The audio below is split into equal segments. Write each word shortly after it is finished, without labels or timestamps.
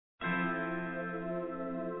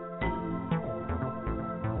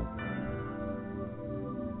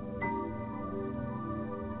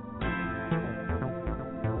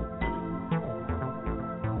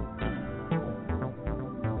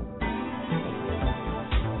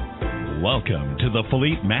Welcome to the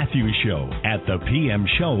Philippe Matthews Show at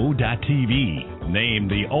thepmshow.tv.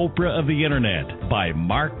 Named the Oprah of the Internet by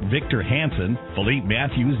Mark Victor Hansen, Philippe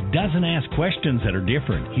Matthews doesn't ask questions that are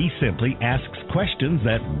different. He simply asks questions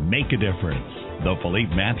that make a difference. The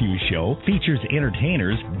Philippe Matthews Show features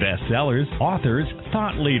entertainers, bestsellers, authors,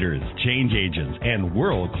 thought leaders, change agents, and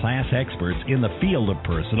world-class experts in the field of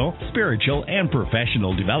personal, spiritual, and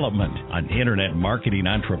professional development. An internet marketing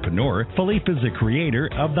entrepreneur, Philippe is the creator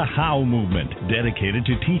of the How movement, dedicated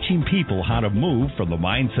to teaching people how to move from the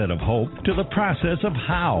mindset of hope to the process of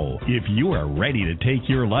how. If you are ready to take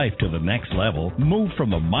your life to the next level, move from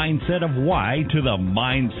the mindset of why to the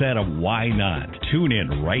mindset of why not. Tune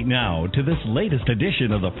in right now to this latest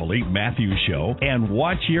edition of the Philippe Matthews Show and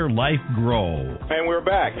watch your life grow. And we're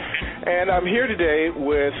back. And I'm here today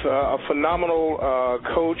with a phenomenal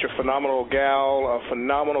coach, a phenomenal gal, a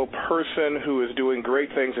phenomenal person who is doing great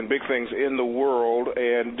things and big things in the world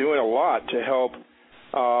and doing a lot to help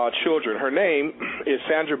children. Her name is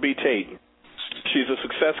Sandra B. Tate. She's a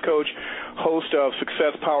success coach, host of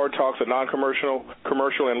Success Power Talks, a non-commercial,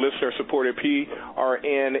 commercial, and listener-supported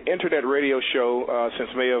PRN internet radio show since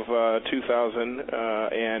May of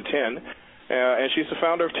 2010. And she's the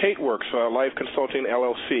founder of Tate Works, Life Consulting,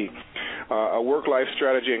 LLC, a work-life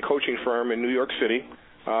strategy and coaching firm in New York City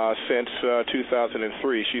since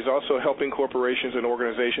 2003. She's also helping corporations and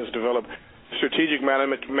organizations develop strategic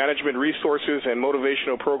management resources and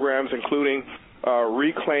motivational programs, including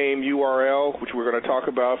Reclaim URL, which we're going to talk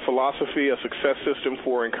about, philosophy, a success system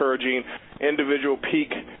for encouraging individual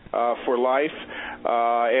peak for life.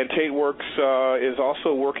 And Tate Works is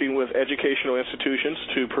also working with educational institutions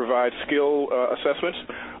to provide skill assessments,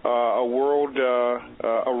 a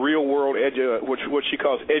real world, what she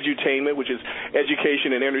calls edutainment, which is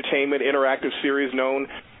education and entertainment, interactive series known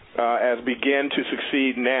as Begin to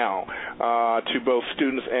Succeed Now to both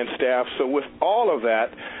students and staff. So with all of that,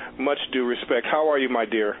 much due respect, how are you, my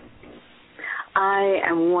dear? I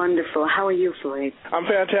am wonderful. How are you, Floyd? I'm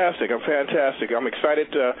fantastic. I'm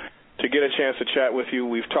excited to get a chance to chat with you.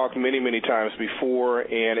 We've talked many, many times before,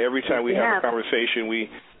 and every time we have a conversation, we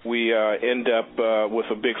end up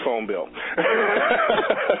with a big phone bill.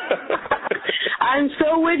 I'm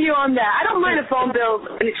so with you on that. I don't mind a phone bill,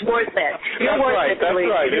 and it's worth it. You're worth it,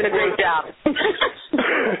 Floyd. That's right. You're doing a great job.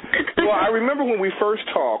 Well, I remember when we first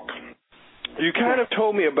talked, you kind of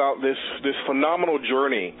told me about this phenomenal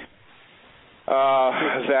journey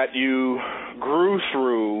that you grew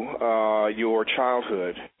through your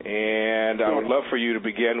childhood, and I would love for you to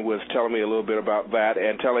begin with telling me a little bit about that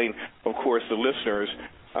and telling, of course, the listeners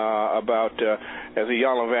about, as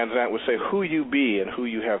Iyanla Vanzant would say, who you be and who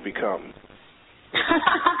you have become.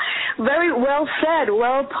 Very well said,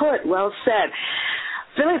 well put, well said.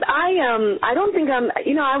 Philip, I don't think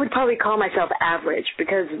I would probably call myself average,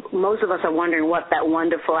 because most of us are wondering what that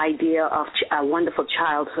wonderful idea of a wonderful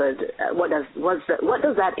childhood, what does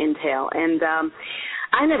that entail? And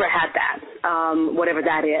I never had that, whatever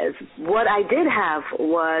that is. What I did have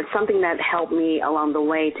was something that helped me along the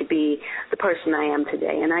way to be the person I am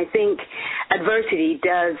today. And I think adversity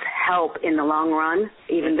does help in the long run,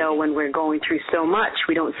 even though when we're going through so much,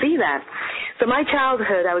 we don't see that. So my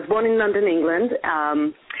childhood, I was born in London, England.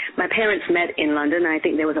 My parents met in London. I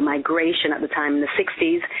think there was a migration at the time in the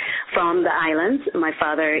 60s from the islands. My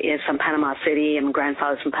father is from Panama City, and my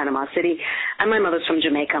grandfather's from Panama City, and my mother's from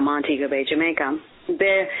Jamaica, Montego Bay, Jamaica.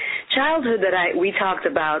 The childhood that we talked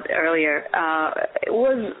about earlier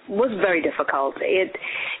was very difficult. It's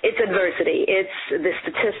adversity. It's the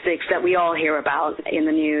statistics that we all hear about in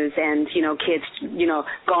the news, and kids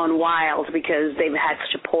gone wild because they've had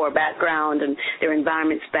such a poor background and their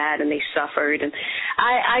environment's bad and they suffered. And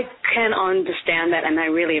I can understand that, and I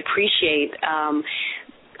really appreciate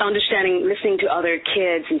listening to other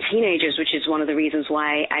kids and teenagers, which is one of the reasons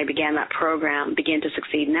why I began that program, Begin to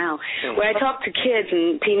Succeed Now, where I talk to kids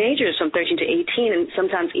and teenagers from 13 to 18 and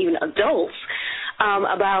sometimes even adults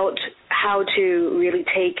about how to really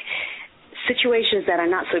take situations that are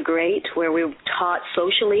not so great, where we're taught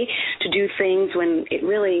socially to do things when it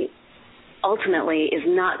really ultimately is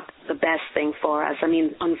not the best thing for us. I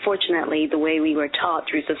mean, unfortunately, the way we were taught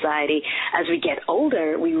through society, as we get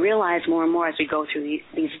older, we realize more and more as we go through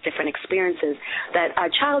these different experiences that our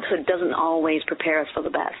childhood doesn't always prepare us for the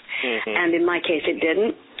best. Mm-hmm. And in my case, it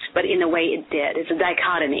didn't, but in a way it did. It's a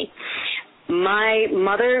dichotomy. My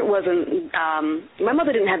mother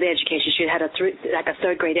didn't have the education. She had a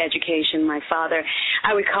third grade education. My father,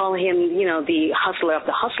 I would call him, the hustler of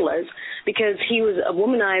the hustlers, because he was a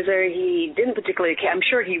womanizer. He didn't particularly care. I'm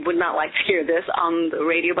sure he would not like to hear this on the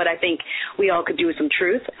radio, but I think we all could do with some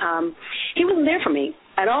truth. He wasn't there for me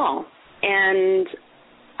at all. And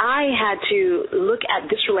I had to look at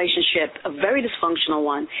this relationship, a very dysfunctional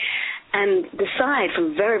one, and decide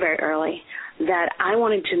from very, very early that I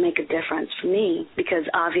wanted to make a difference for me, because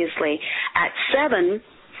obviously at 7,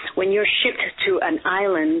 when you're shipped to an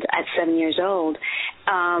island at 7 years old,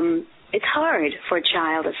 it's hard for a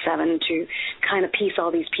child at 7 to kind of piece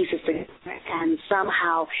all these pieces together and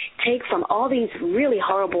somehow take from all these really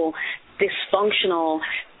horrible, dysfunctional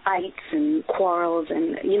fights and quarrels,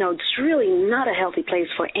 and, it's really not a healthy place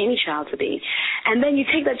for any child to be. And then you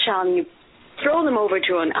take that child and you throw them over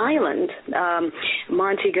to an island,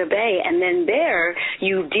 Montego Bay, and then there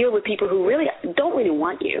you deal with people who really don't really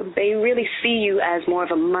want you. They really see you as more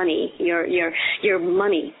of a money, your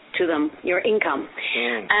money to them, your income.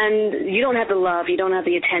 And you don't have the love, you don't have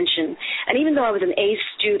the attention. And even though I was an A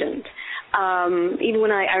student, even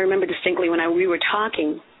when I remember distinctly when we were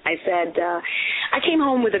talking, I said, I came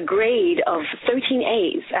home with a grade of 13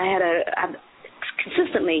 A's. I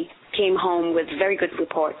consistently came home with very good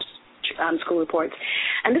reports. School reports.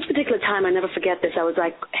 And this particular time, I never forget this, I was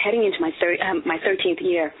like heading into my 13th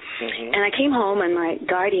year. And I came home and my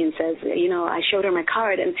guardian says, I showed her my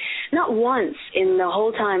card, and not once in the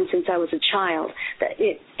whole time since I was a child that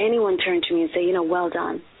anyone turned to me and say, well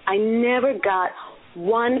done. I never got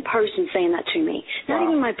one person saying that to me, not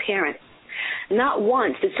even my parents. Not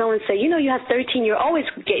once did someone say, you have 13, you're always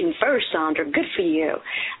getting first, Sandra, good for you.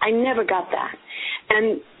 I never got that.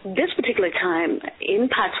 And this particular time in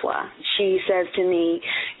Patois, she says to me,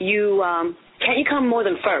 can't you come more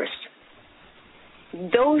than first?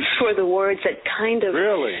 Those were the words that kind of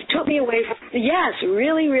took me away from, yes,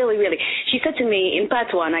 really, really, really. She said to me in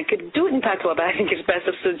Patois, and I could do it in Patois, but I think it's best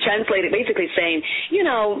to translate it, basically saying,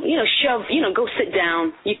 shove, go sit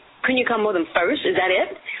down. Couldn't you come more than first? Is that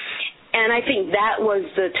it? And I think that was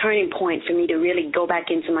the turning point for me to really go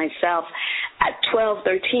back into myself at 12,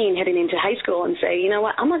 13, heading into high school and say,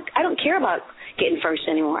 what, I don't care about getting first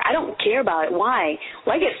anymore. I don't care about it. Why?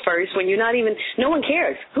 Why get first when you're not even, no one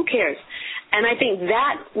cares. Who cares? And I think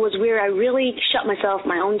that was where I really shut myself,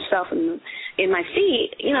 my own self in my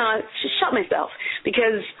feet, I just shut myself,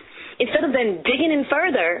 because instead of then digging in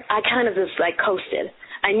further, I kind of just coasted.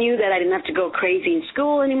 I knew that I didn't have to go crazy in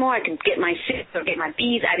school anymore. I could get my C's or get my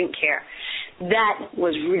B's. I didn't care. That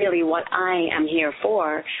was really what I am here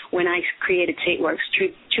for when I created Tate Works,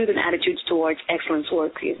 Truth and Attitudes Towards Excellence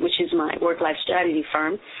Work, which is my work-life strategy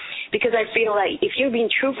firm, because I feel like if you're being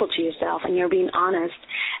truthful to yourself and you're being honest,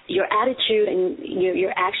 your attitude and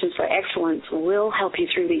your actions for excellence will help you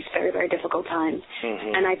through these very, very difficult times.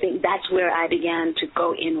 And I think that's where I began to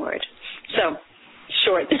go inward. So,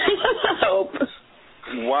 short, I hope.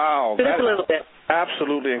 Wow, that's a little bit.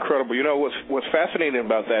 Absolutely incredible. What's fascinating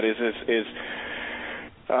about that is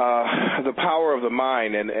the power of the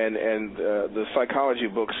mind, and the psychology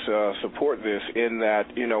books support this in that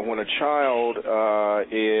when a child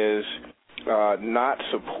is not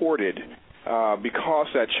supported, because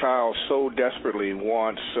that child so desperately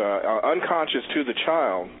wants, unconscious to the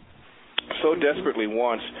child, so desperately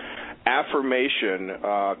wants affirmation,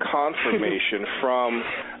 confirmation from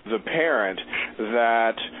the parent,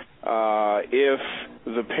 that if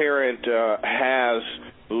the parent has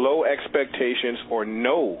low expectations or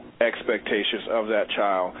no expectations of that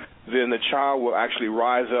child, then the child will actually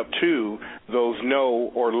rise up to those no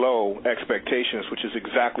or low expectations, which is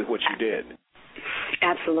exactly what you did.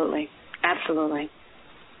 Absolutely. Absolutely.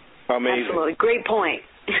 Amazing. Absolutely. Great point.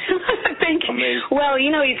 Thank you. Amazing. Well,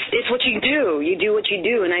 it's what you do. You do what you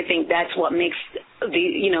do, and I think that's what makes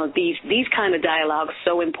these kind of dialogues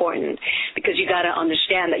so important, because you got to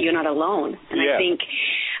understand that you're not alone. And I think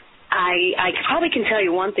I probably can tell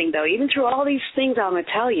you one thing, though. Even through all these things I'm going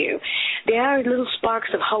to tell you, there are little sparks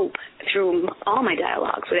of hope through all my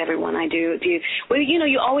dialogues with everyone I do. Well,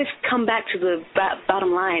 you always come back to the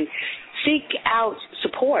bottom line. Seek out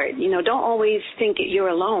support. Don't always think you're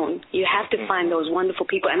alone. You have to find those wonderful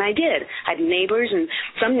people. And I did. I had neighbors, and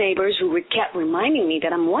some neighbors who kept reminding me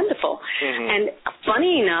that I'm wonderful. And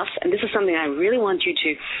funny enough, and this is something I really want you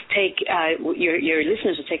to take, your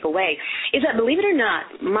listeners to take away, is that, believe it or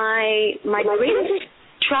not, my greatest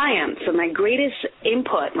triumph, so my greatest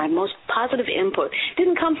input, my most positive input,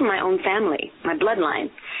 didn't come from my own family, my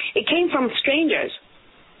bloodline. It came from strangers,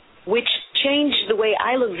 which changed the way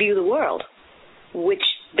I view the world, which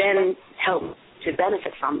then helped to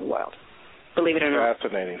benefit from the world, believe it or not.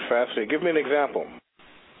 Fascinating. Give me an example.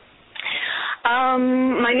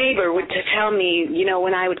 My neighbor would tell me,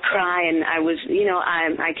 when I would cry, and I was,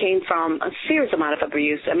 I came from a serious amount of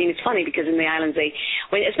abuse. I mean, it's funny because in the islands,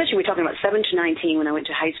 especially we're talking about 7 to 19 when I went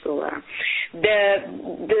to high school,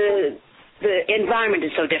 the the environment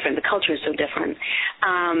is so different. The culture is so different.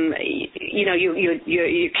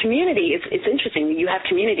 Your community, it's interesting. You have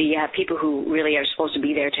community. You have people who really are supposed to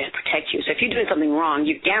be there to protect you. So if you're doing something wrong,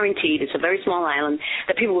 you're guaranteed, it's a very small island,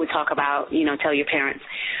 that people would talk about, tell your parents.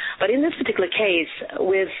 But in this particular case,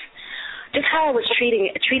 with just how I was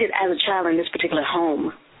treated as a child in this particular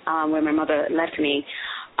home where my mother left me,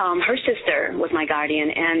 her sister was my guardian,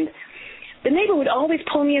 and the neighbor would always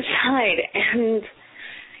pull me aside and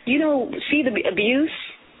see the abuse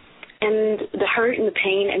and the hurt and the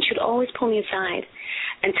pain, and she'd always pull me aside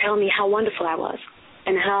and tell me how wonderful I was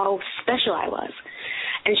and how special I was.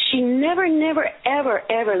 And she never, ever,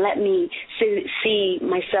 ever let me see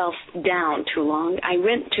myself down too long. I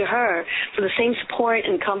went to her for the same support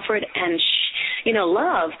and comfort and,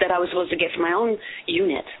 love that I was supposed to get from my own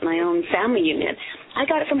unit, my own family unit. I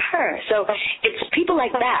got it from her. So it's people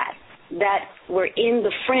like that were in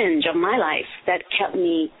the fringe of my life that kept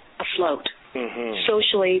me afloat. Mm-hmm.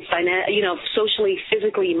 Socially, socially,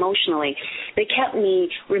 physically, emotionally. They kept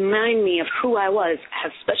me, remind me of who I was,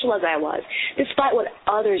 as special as I was, despite what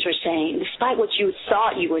others were saying, despite what you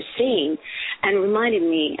thought you were seeing, and reminded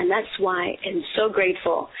me, and that's why I'm so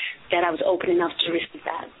grateful that I was open enough to receive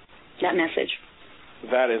that message.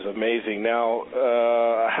 That is amazing. Now,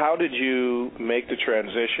 how did you make the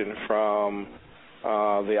transition from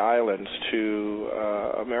the islands to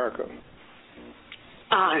America?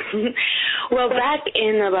 Well, back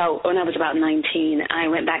when I was about 19, I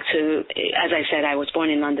went back to, as I said, I was born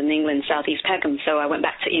in London, England, Southeast Peckham, so I went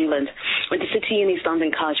back to England, went to City and East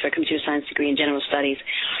London College for a computer science degree in general studies.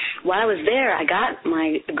 While I was there, I got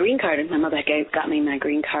my green card, and my mother got me my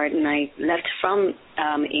green card, and I left from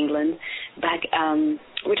England back,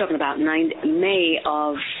 we're talking about May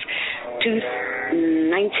of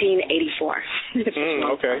 1984.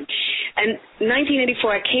 Okay. And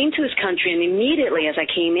 1984, I came to this country, and immediately as I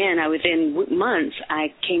came in, within months,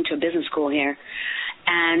 I came to a business school here,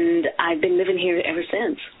 and I've been living here ever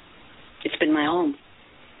since. It's been my home.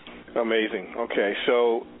 Amazing. Okay,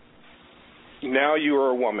 so now you are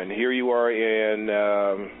a woman. Here you are in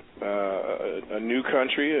a new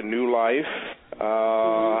country, a new life.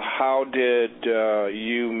 How did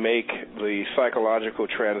you make the psychological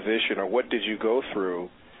transition, or what did you go through,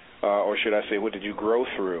 or should I say, what did you grow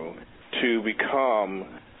through to become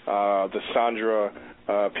the Sandra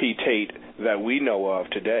P. Tate that we know of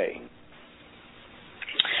today?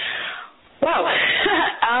 Wow.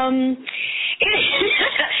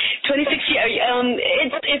 26 years.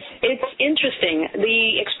 It's interesting.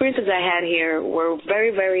 The experiences I had here were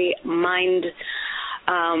very, very mind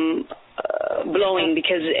blowing,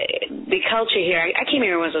 because the culture here, I came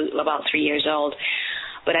here when I was about 3 years old,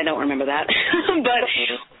 but I don't remember that. But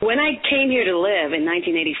when I came here to live in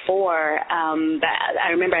 1984,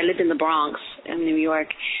 I remember I lived in the Bronx in New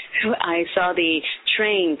York. I saw the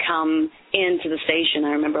train come into the station.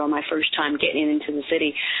 I remember on my first time getting into the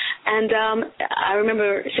city. And I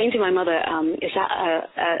remember saying to my mother, is that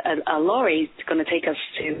a lorry going to take us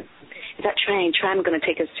to, is that tram going to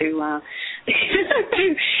take us to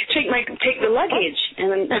take the luggage?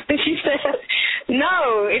 And then she said,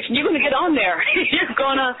 no, if you're going to get on there, you're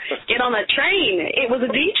going to get on a train. It was a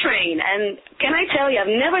D train. And can I tell you, I've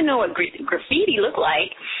never known what graffiti looked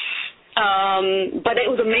like. But it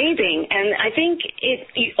was amazing, and I think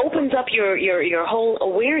it opens up your whole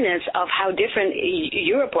awareness of how different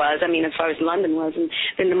Europe was. I mean, as far as London was, and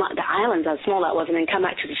then the islands, how small that was, and then come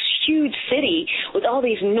back to this huge city with all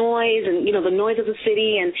these noise and the noise of the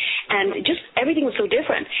city, and just everything was so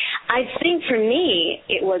different. I think for me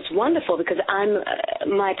it was wonderful because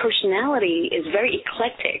my personality is very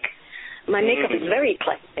eclectic. My makeup is very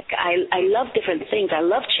eclectic. I love different things. I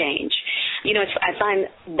love change. I find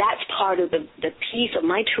that's part of the piece of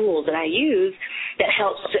my tools that I use that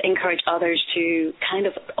helps to encourage others to kind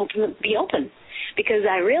of be open, because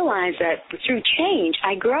I realize that through change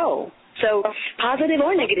I grow. So positive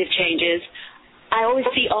or negative changes, I always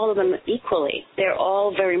see all of them equally. They're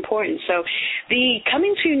all very important. So the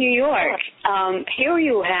coming to New York, here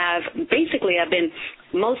you have, basically I've been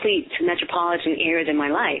mostly to metropolitan areas in my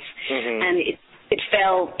life, and it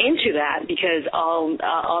fell into that because all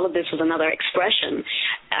of this was another expression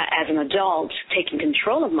as an adult taking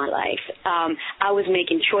control of my life. I was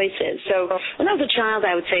making choices. So when I was a child,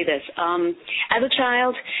 I would say this. As a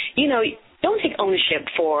child, don't take ownership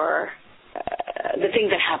for the things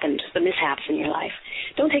that happened, the mishaps in your life.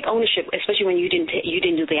 Don't take ownership, especially when you didn't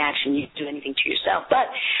do the action, you didn't do anything to yourself.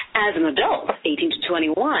 But as an adult, 18 to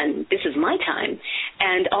 21, this is my time,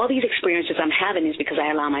 and all these experiences I'm having is because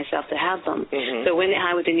I allow myself to have them. Mm-hmm. So when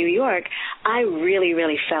I was in New York, I really,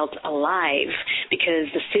 really felt alive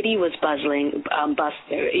because the city was buzzing,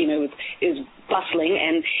 it was bustling,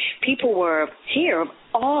 and people were here of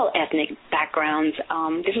all ethnic backgrounds.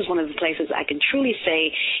 This is one of the places I can truly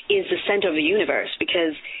say is the center of the universe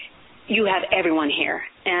because you have everyone here,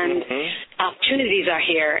 and opportunities are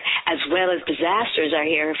here as well as disasters are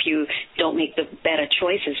here if you don't make the better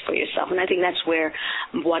choices for yourself. And I think that's where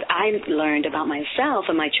what I learned about myself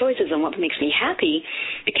and my choices and what makes me happy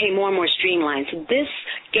became more and more streamlined. So this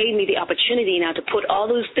gave me the opportunity now to put all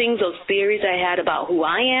those things, those theories I had about who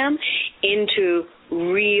I am into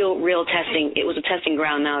real testing. It was a testing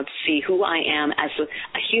ground now to see who I am as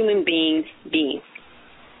a human being.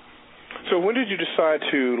 So when did you decide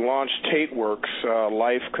to launch Tate Works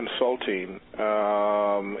Life Consulting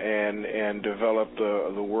and develop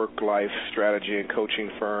the work-life strategy and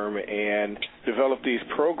coaching firm and develop these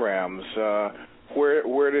programs?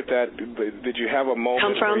 Where did you have a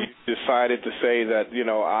moment where you decided to say that,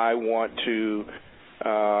 I want to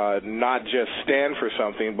not just stand for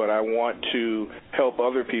something, but I want to help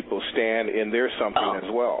other people stand in their something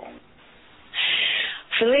as well?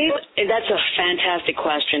 Philippe, that's a fantastic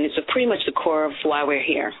question. It's pretty much the core of why we're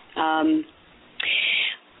here.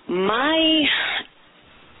 My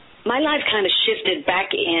life kind of shifted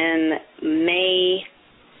back in May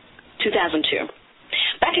 2002.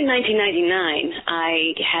 Back in 1999,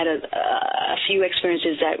 I had a few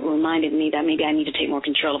experiences that reminded me that maybe I need to take more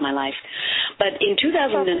control of my life. But in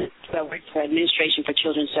 2002, I worked for Administration for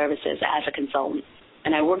Children's Services as a consultant.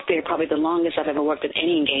 And I worked there probably the longest I've ever worked at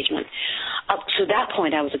any engagement. Up to that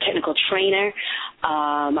point, I was a technical trainer,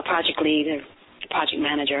 a project leader, project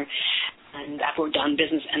manager, and I've worked on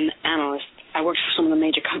business and analyst. I worked for some of the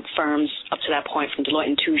major firms up to that point, from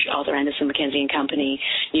Deloitte & Touche, Arthur Andersen, McKinsey & Company,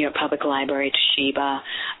 New York Public Library, Toshiba,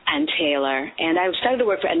 and Taylor. And I started to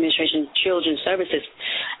work for Administration Children's Services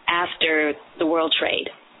after the World Trade,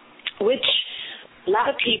 which a lot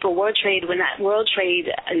of people, when that World Trade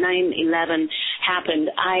 9/11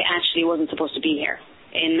 happened, I actually wasn't supposed to be here.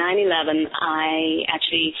 In 9/11, I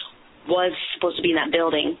actually was supposed to be in that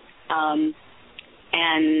building, and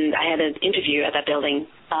I had an interview at that building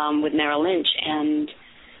with Merrill Lynch, and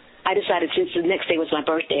I decided since the next day was my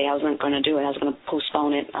birthday, I wasn't going to do it. I was going to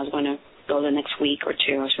postpone it. I was going to go the next week or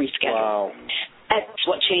two. I was rescheduled. Wow. That's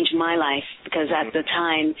what changed my life, because at the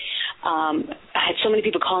time, I had so many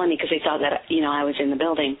people calling me because they thought that, I was in the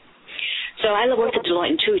building. So I worked at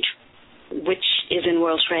Deloitte & Touche, which is in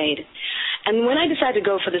World Trade. And when I decided to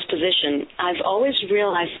go for this position, I've always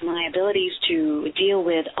realized my abilities to deal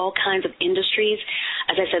with all kinds of industries.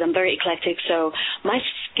 As I said, I'm very eclectic, so my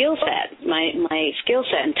skill set, my skill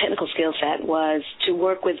set and technical skill set was to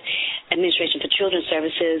work with Administration for Children's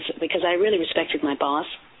Services because I really respected my boss.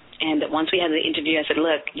 And once we had the interview, I said,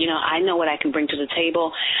 look, I know what I can bring to the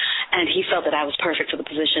table. And he felt that I was perfect for the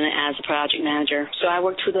position as a project manager. So I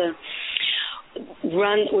worked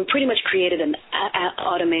we pretty much created an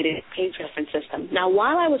automated case reference system. Now,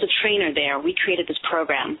 while I was a trainer there, we created this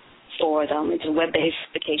program for them. It's a web-based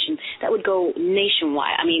application that would go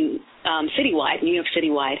nationwide, citywide, New York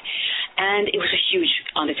citywide. And it was a huge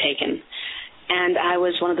undertaking. And I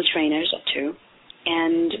was one of the trainers up to.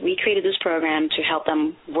 And we created this program to help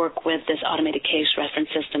them work with this automated case reference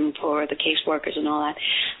system for the caseworkers and all that.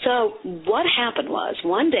 So what happened was,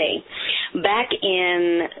 one day, back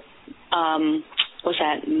in,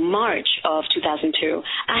 March of 2002,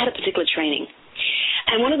 I had a particular training.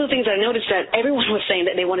 And one of the things I noticed that everyone was saying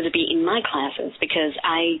that they wanted to be in my classes because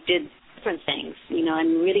I did different things,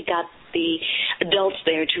 and really got the adults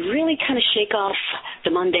there to really kind of shake off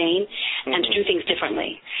the mundane and to do things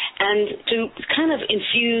differently and to kind of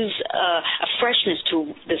infuse a freshness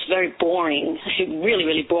to this very boring, really,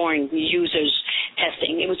 really boring users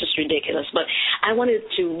testing. It was just ridiculous. But I wanted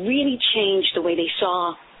to really change the way they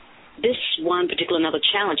saw this one particular another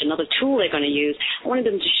challenge, another tool they're going to use. I wanted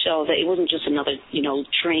them to show that it wasn't just another,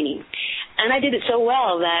 training. And I did it so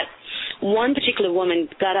well that one particular woman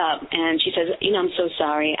got up and she says, I'm so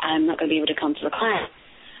sorry, I'm not going to be able to come to the class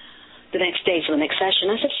the next day for the next session.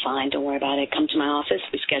 I said, fine, don't worry about it. Come to my office.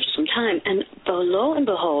 We schedule some time. And lo and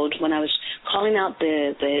behold, when I was calling out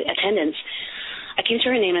the attendance, I came to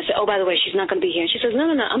her name and I said, oh, by the way, she's not going to be here. And she says, no,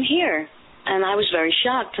 I'm here. And I was very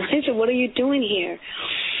shocked. I said, what are you doing here?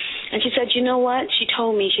 And she said, you know what? She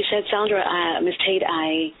told me, she said, Sandra, Miss Tate,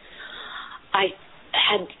 I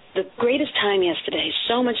had the greatest time yesterday,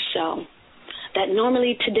 so much so that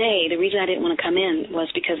normally today, the reason I didn't want to come in was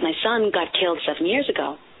because my son got killed 7 years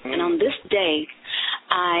ago. And on this day,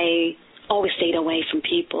 I always stayed away from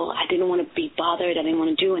people. I didn't want to be bothered. I didn't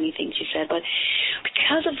want to do anything, she said. But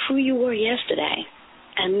because of who you were yesterday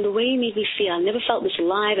and the way you made me feel, I never felt this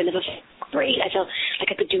alive. I never felt great. I felt like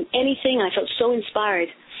I could do anything. And I felt so inspired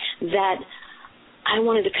that I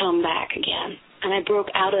wanted to come back again. And I broke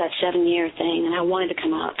out of that 7-year thing, and I wanted to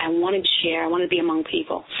come out. I wanted to share. I wanted to be among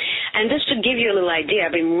people. And just to give you a little idea,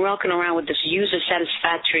 I've been walking around with this user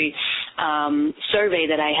satisfactory survey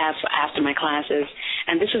that I have after my classes,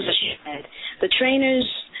 and this is what she said. The trainer's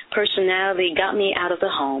personality got me out of the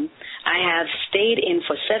home. I have stayed in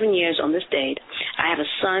for 7 years on this date. I have a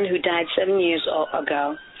son who died 7 years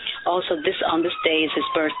ago. Also, on this day is his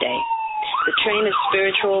birthday. The trainer's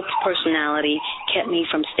spiritual personality kept me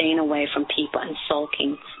from staying away from people and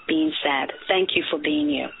sulking, being sad. Thank you for being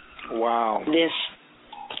you. Wow. This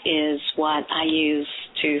is what I use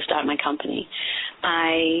to start my company.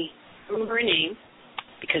 I remember her name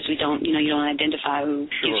because you don't identify who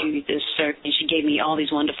gives you this cert. And she gave me all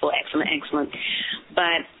these wonderful, excellent.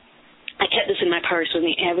 But I kept this in my purse with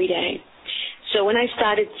me every day. So when I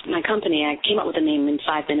started my company, I came up with a name in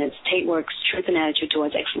 5 minutes, Tate Works, Truth and Attitude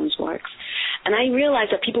Towards Excellence Works. And I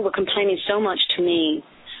realized that people were complaining so much to me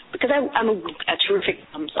because I'm a terrific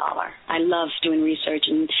problem solver. I love doing research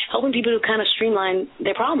and helping people to kind of streamline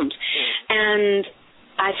their problems. And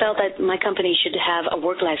I felt that my company should have a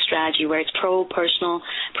work-life strategy where it's pro-personal,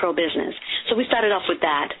 pro-business. So we started off with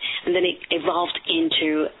that, and then it evolved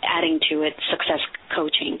into adding to it success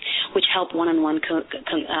coaching, which helped one-on-one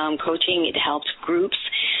coaching. It helped groups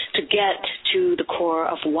to get to the core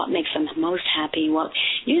of what makes them most happy.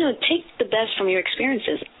 Take the best from your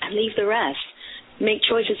experiences and leave the rest. Make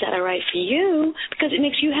choices that are right for you because it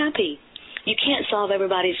makes you happy. You can't solve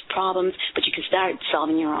everybody's problems, but you can start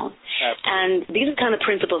solving your own. Absolutely. And these are the kind of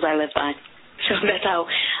principles I live by. So that's how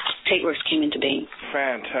Tate Works came into being.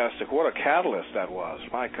 Fantastic. What a catalyst that was.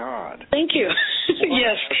 My God. Thank you.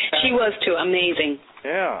 Yes, she was too. Amazing.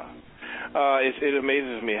 Yeah. It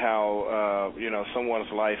amazes me how,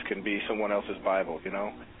 someone's life can be someone else's Bible,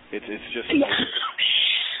 It's just... Yeah.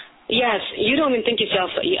 Yes, you don't even think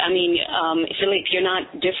yourself. Philippe, you're not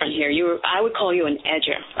different here. I would call you an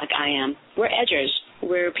edger, like I am. We're edgers.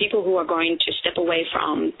 We're people who are going to step away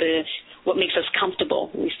from what makes us comfortable.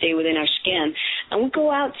 We stay within our skin, and we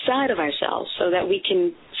go outside of ourselves so that we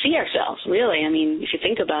can see ourselves, really. If you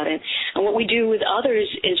think about it. And what we do with others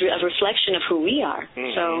is a reflection of who we are.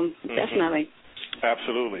 Mm-hmm. So definitely.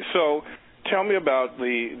 Absolutely. So tell me about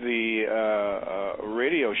the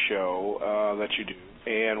radio show that you do,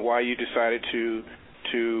 and why you decided to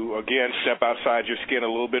again step outside your skin a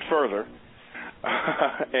little bit further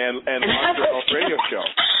and launch your own radio show.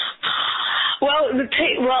 Well, I'm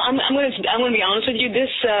going to be honest with you. This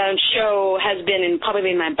show has been probably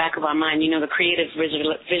in my back of our mind. The creative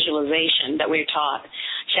visualization that we're taught.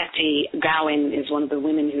 Shakti Gawain is one of the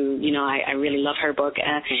women who, I really love her book.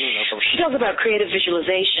 She talks about creative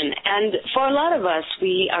visualization. And for a lot of us,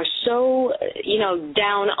 we are so,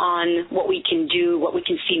 down on what we can do, what we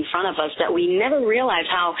can see in front of us, that we never realize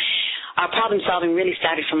how our problem solving really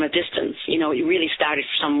started from a distance. It really started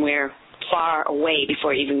somewhere far away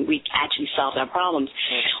before even we actually solved our problems.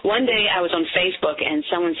 One day I was on Facebook and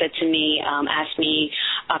someone said to me, asked me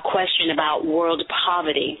a question about world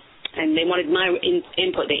poverty. And they wanted my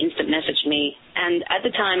input. They instant messaged me. And at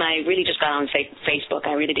the time, I really just got on Facebook.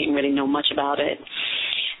 I really didn't really know much about it.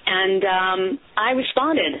 And I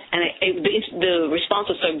responded. And the response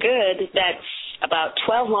was so good that about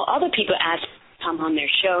 12 more other people asked me to come on their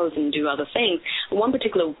shows and do other things. One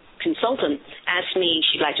particular consultant asked me if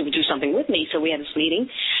she'd like to do something with me, so we had this meeting.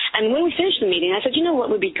 And when we finished the meeting, I said, what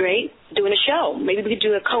would be great? Doing a show. Maybe we could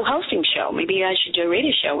do a co-hosting show. Maybe I should do a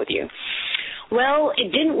radio show with you. Well,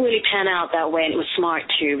 it didn't really pan out that way, and it was smart,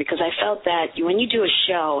 too, because I felt that when you do a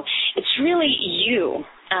show, it's really you.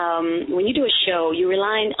 When you do a show, you're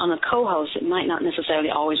relying on a co-host. It might not necessarily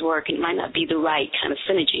always work. It might not be the right kind of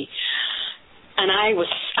synergy. And I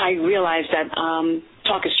realized that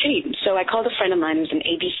talk is cheap. So I called a friend of mine who's an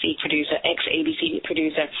ABC producer, ex-ABC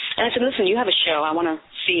producer, and I said, listen, you have a show. I want to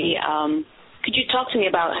see, could you talk to me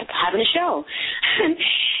about having a show?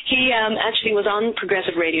 He actually was on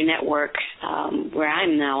Progressive Radio Network, where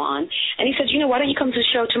I'm now on, and he said, why don't you come to the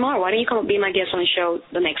show tomorrow? Why don't you come be my guest on the show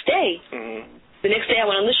the next day? Mm-hmm. The next day I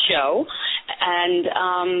went on the show,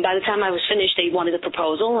 and by the time I was finished, they wanted a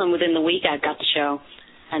proposal, and within the week I got the show,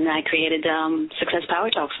 and I created Success Power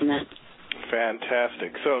Talks from that.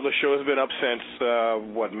 Fantastic. So the show has been up since,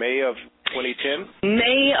 May of 2010?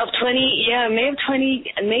 May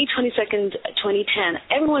 22nd, 2010.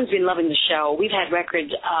 Everyone's been loving the show. We've had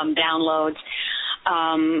record downloads.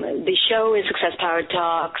 The show is Success Powered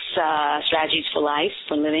Talks, Strategies for Life,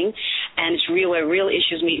 for Living, and it's where real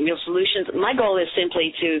issues meet real solutions. My goal is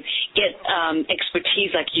simply to get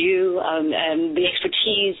expertise like you, the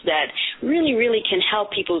expertise that really, really can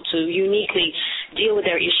help people to uniquely deal with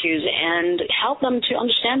their issues and help them to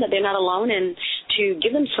understand that they're not alone and to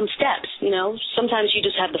give them some steps. Sometimes you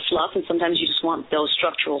just have the fluff and sometimes you just want those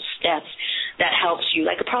structural steps that helps you,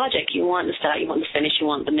 like a project. You want the start, you want the finish, you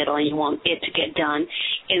want the middle, and you want it to get done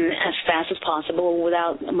in as fast as possible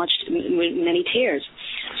without many tears.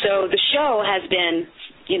 So the show has been,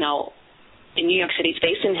 in New York City. It's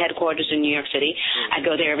based in headquarters in New York City. I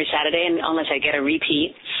go there every Saturday, and unless I get a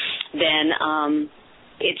repeat, then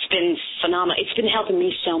it's been phenomenal. It's been helping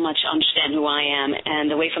me so much understand who I am,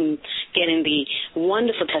 and away from getting the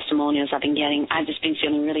wonderful testimonials I've been getting, I've just been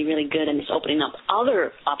feeling really, really good, and it's opening up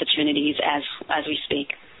other opportunities as we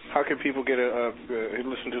speak. How can people get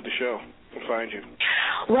listen to the show and find you?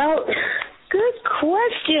 Well, good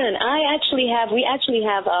question. We actually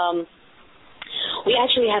have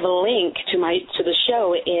a link to the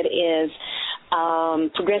show. It is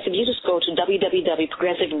Progressive. You just go to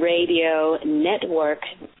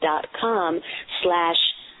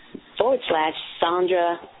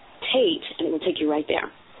www.progressiveradioNetwork.com//Sandra Tate, and it will take you right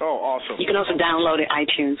there. Oh, awesome. You can also download it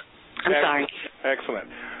iTunes. Sorry. Excellent.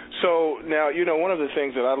 So now, one of the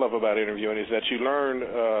things that I love about interviewing is that you learn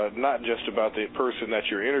not just about the person that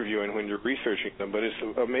you're interviewing when you're researching them, but it's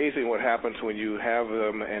amazing what happens when you have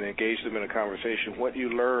them and engage them in a conversation, what you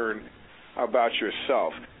learn about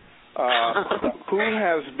yourself.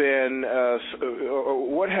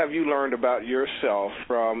 What have you learned about yourself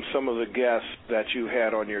from some of the guests that you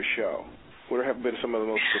had on your show? What have been some of the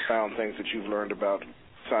most profound things that you've learned about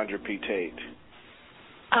Sandra P. Tate?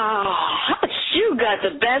 You got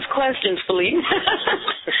the best questions, Philippe.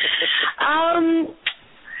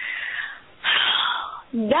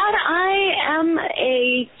 That I am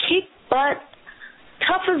a kick-butt,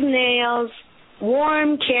 tough as nails,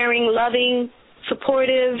 warm, caring, loving,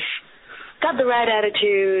 supportive, got the right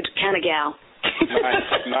attitude kind of gal.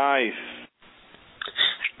 Nice.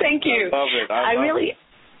 Thank you. I love it.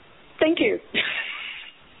 Thank you.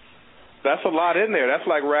 That's a lot in there. That's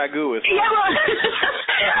like ragu. Yeah, well,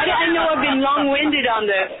 I know I've been long-winded on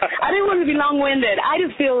this. I didn't want to be long-winded. I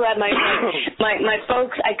just feel that my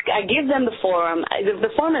folks, I give them the forum. The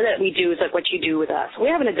format that we do is like what you do with us.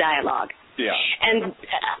 We're having a dialogue. Yeah. And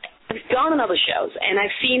I've gone on other shows, and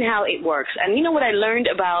I've seen how it works. And you know what I learned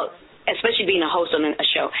about, especially being a host on a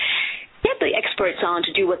show? Get the experts on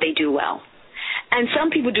to do what they do well. And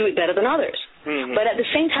some people do it better than others. Mm-hmm. But at the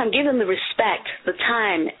same time, give them the respect, the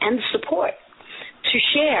time, and the support to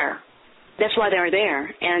share. That's why they're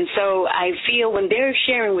there. And so I feel when they're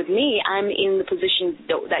sharing with me, I'm in the position,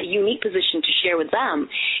 that unique position to share with them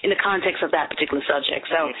in the context of that particular subject.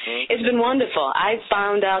 So It's been wonderful. I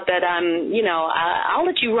found out that I'll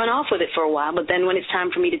let you run off with it for a while, but then when it's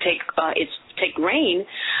time for me to take reign,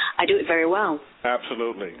 I do it very well.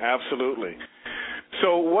 Absolutely.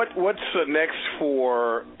 So what's next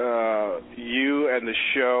for you and the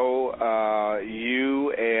show,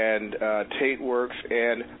 you and Tate Works?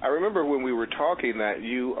 And I remember when we were talking that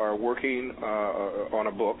you are working on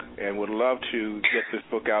a book and would love to get this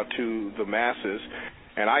book out to the masses.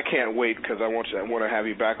 And I can't wait because I want to have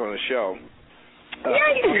you back on the show.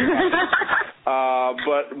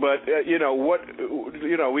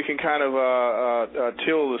 We can kind of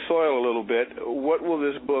till the soil a little bit. What will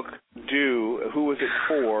this book do? Who is it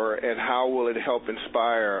for? And how will it help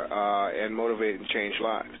inspire and motivate and change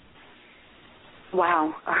lives?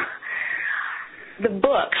 Wow. The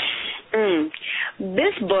book.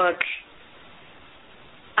 This book,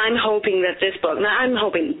 I'm hoping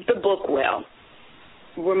the book will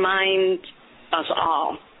remind us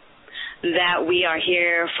all that we are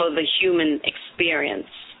here for the human experience.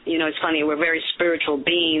 It's funny, we're very spiritual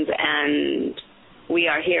beings, and we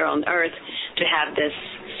are here on earth to have this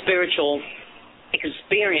spiritual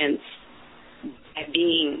experience by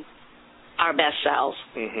being our best selves.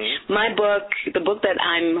 Mm-hmm. My book, the book that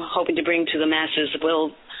I'm hoping to bring to the masses,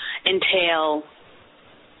 will entail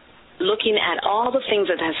looking at all the things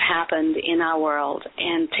that has happened in our world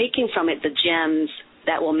and taking from it the gems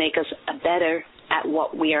that will make us better at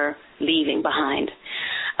what we are leaving behind.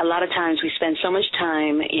 A lot of times we spend so much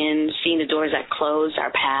time in seeing the doors that close, our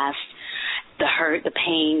past, the hurt, the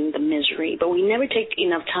pain, the misery, but we never take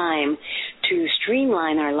enough time to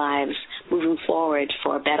streamline our lives moving forward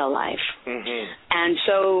for a better life. Mm-hmm. And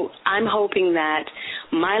so I'm hoping that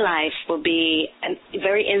my life will be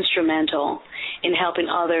very instrumental in helping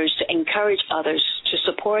others, to encourage others, to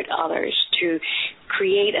support others, to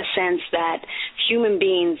create a sense that human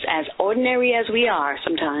beings, as ordinary as we are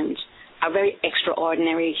sometimes, are very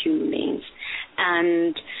extraordinary human beings.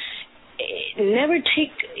 And never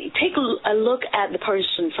take a look at the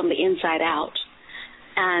person from the inside out,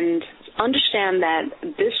 and understand that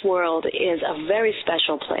this world is a very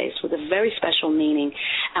special place with a very special meaning,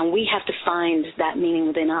 and we have to find that meaning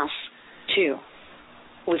within us too.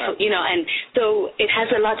 And so it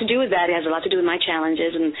has a lot to do with that. It has a lot to do with my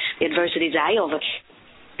challenges and the adversities I overcame.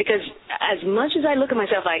 Because as much as I look at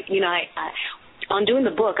myself, on doing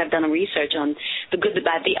the book, I've done a research on the good, the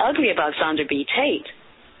bad, the ugly about Sandra B. Tate.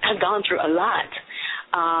 I've gone through a lot.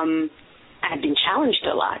 I've been challenged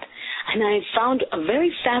a lot. And I found a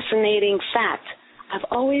very fascinating fact. I've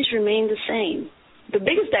always remained the same. The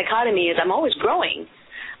biggest dichotomy is I'm always growing,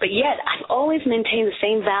 but yet I've always maintained the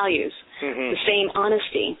same values, the same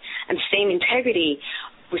honesty, and the same integrity,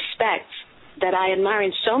 respect that I admire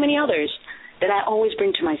in so many others that I always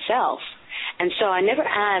bring to myself. And so I never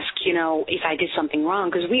ask, if I did something wrong,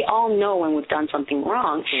 because we all know when we've done something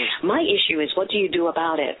wrong. My issue is, what do you do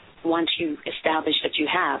about it once you establish that you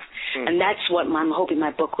have? And that's what I'm hoping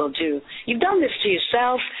my book will do. You've done this to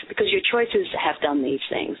yourself because your choices have done these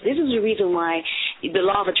things. This is the reason why the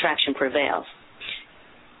law of attraction prevails.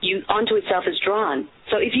 Onto itself is drawn.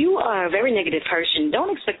 So if you are a very negative person,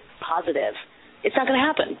 don't expect positive. It's not going to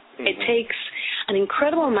happen. It takes an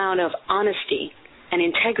incredible amount of honesty and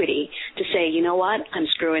integrity to say, you know what, I'm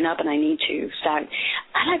screwing up and I need to start.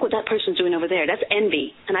 I like what that person's doing over there. That's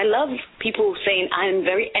envy. And I love people saying I'm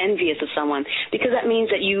very envious of someone, because that means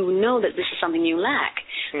that you know that this is something you lack.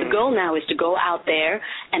 The goal now is to go out there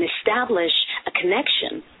and establish a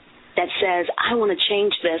connection that says, I want to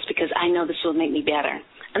change this because I know this will make me better.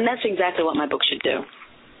 And that's exactly what my book should do.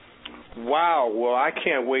 Wow. Well, I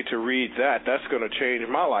can't wait to read that. That's going to change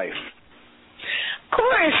my life. Of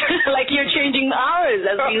course, like you're changing ours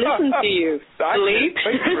as we listen to you. Thank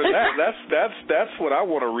you for that. That's what I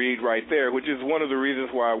want to read right there, which is one of the reasons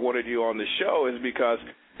why I wanted you on the show, is because,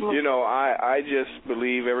 I just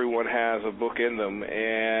believe everyone has a book in them,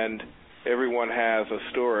 and everyone has a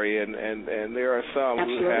story, and there are some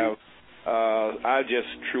Absolutely. who have, I just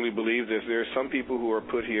truly believe this, there are some people who are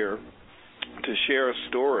put here to share a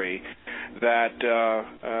story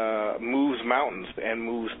that moves mountains and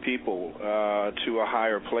moves people to a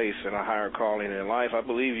higher place and a higher calling in life. I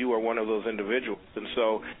believe you are one of those individuals, and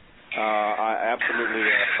so I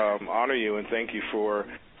absolutely honor you and thank you for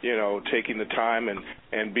taking the time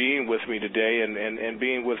and being with me today and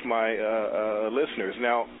being with my listeners.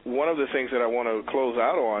 Now, one of the things that I want to close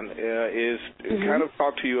out on is kind of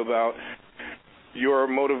talk to you about your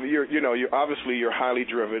motive. You're obviously you're highly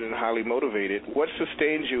driven and highly motivated. What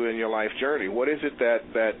sustains you in your life journey? What is it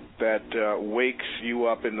that wakes you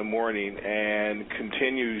up in the morning and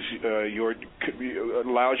continues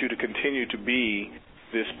allows you to continue to be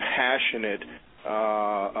this passionate,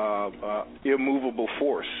 immovable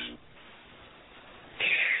force?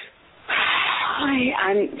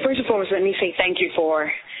 First and foremost, let me say thank you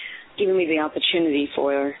for giving me the opportunity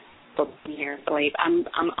for being here, Philippe.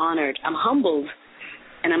 I'm honored. I'm humbled.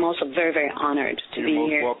 And I'm also very, very honored to be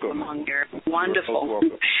here among your wonderful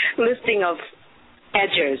listing of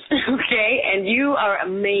edgers, okay? And you are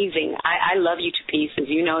amazing. I love you to pieces.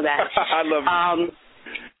 You know that. I love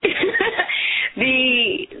you.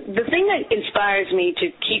 The thing that inspires me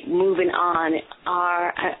to keep moving on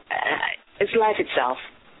is life itself.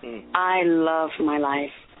 I love my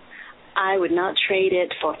life. I would not trade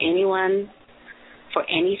it for anyone, for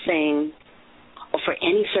anything, or for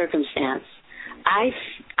any circumstance.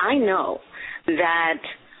 I know that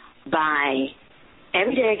by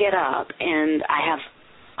every day I get up and I have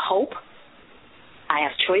hope, I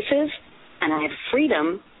have choices, and I have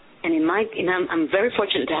freedom, and I'm very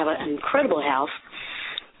fortunate to have an incredible health.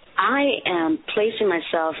 I am placing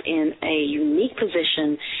myself in a unique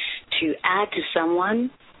position to add to someone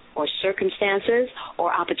or circumstances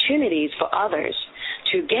or opportunities for others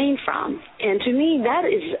to gain from. And to me, that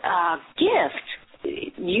is a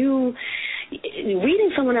gift.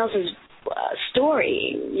 Reading someone else's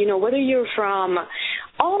story, whether you're from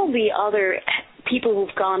all the other people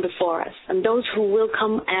who've gone before us and those who will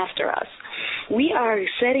come after us, we are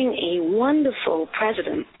setting a wonderful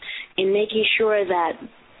precedent in making sure that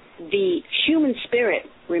the human spirit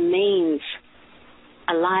remains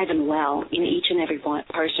alive and well in each and every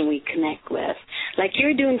person we connect with. Like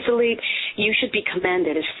you're doing, Philippe, you should be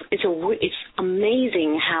commended. It's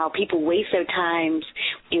amazing how people waste their times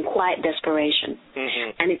in quiet desperation.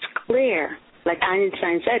 And it's clear like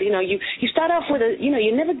Einstein said, you start off with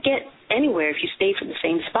you never get anywhere if you stay for the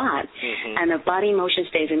same spot, and the body in motion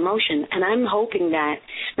stays in motion. And I'm hoping that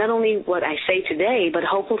not only what I say today, but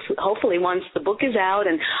hopefully once the book is out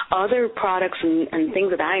and other products and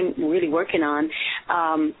things that I'm really working on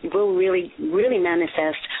will really, really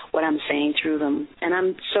manifest what I'm saying through them. And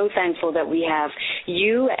I'm so thankful that we have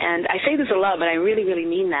you, and I say this a lot, but I really, really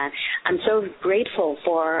mean that. I'm so grateful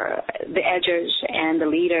for the edgers and the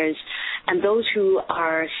leaders and those who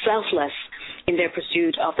are selfless in their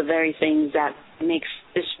pursuit of the very things that makes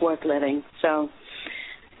this worth living. So,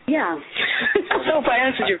 yeah. I hope I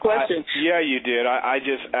answered your question. Yeah, you did. I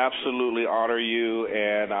just absolutely honor you,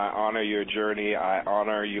 and I honor your journey. I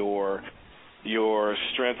honor your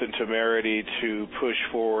strength and temerity to push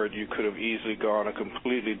forward. You could have easily gone a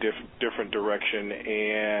completely different direction,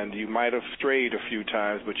 and you might have strayed a few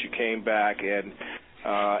times, but you came back, and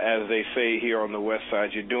as they say here on the West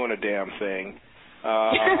Side, you're doing a damn thing.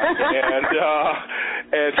 And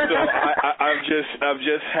so I'm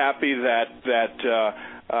just happy that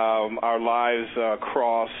our lives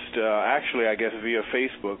crossed. Actually, I guess via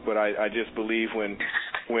Facebook. But I just believe when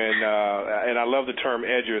and I love the term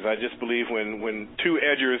edgers. I just believe when two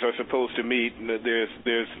edgers are supposed to meet,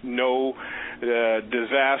 there's no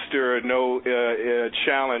disaster, no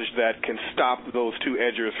challenge that can stop those two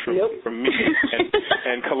edgers from meeting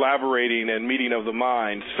and collaborating and meeting of the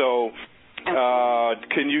mind. So.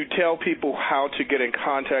 Can you tell people how to get in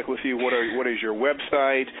contact with you? What is your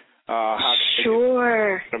website? How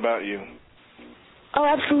Sure. About you. Oh,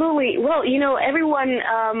 absolutely. Well, everyone.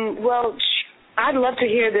 I'd love to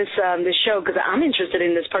hear this show because I'm interested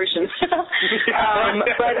in this person.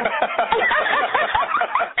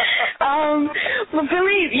 But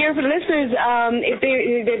Philippe, your listeners, if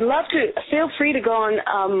they'd love to, feel free to go on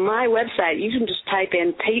my website. You can just type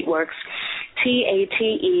in TateWorks,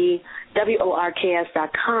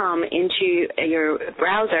 TateWorks.com into your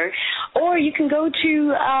browser, or you can go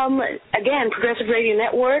to, again, Progressive Radio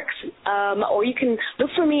Networks, or you can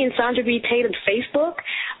look for me in Sandra B. Tate on Facebook.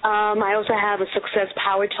 I also have a Success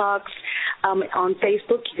Power Talks on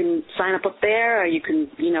Facebook. You can sign up there, or you can,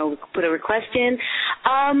 put a request in.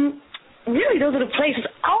 Really, those are the places.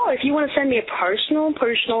 Oh, if you want to send me a personal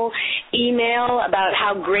email about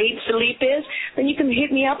how great Philippe is, then you can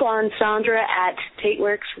hit me up on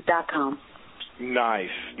Sandra@TateWorks.com.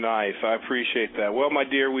 Nice. I appreciate that. Well, my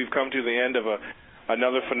dear, we've come to the end of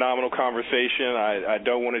another phenomenal conversation. I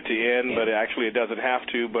don't want it to end, but actually it doesn't have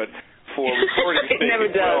to, but for recording it never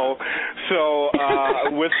does. So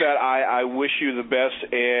with that, I wish you the best,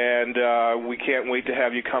 and we can't wait to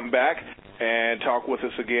have you come back and talk with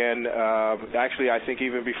us again. Actually, I think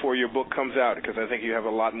even before your book comes out, because I think you have a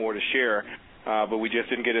lot more to share, but we just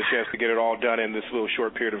didn't get a chance to get it all done in this little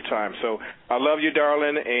short period of time. So I love you,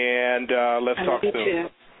 darling, and let's talk soon. Too.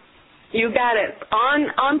 You got it.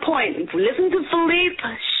 On point. Listen to Philippe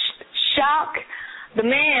Shock. The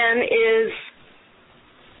man is...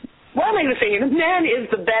 What am I going to say? The man is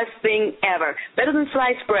the best thing ever. Better than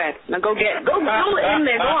sliced bread. Now go in there. Go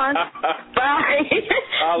on. Bye.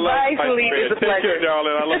 Bye, Philippe. It's a pleasure. Take care,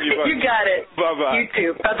 darling. I love you. You got it. Bye-bye. You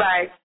too. Bye-bye.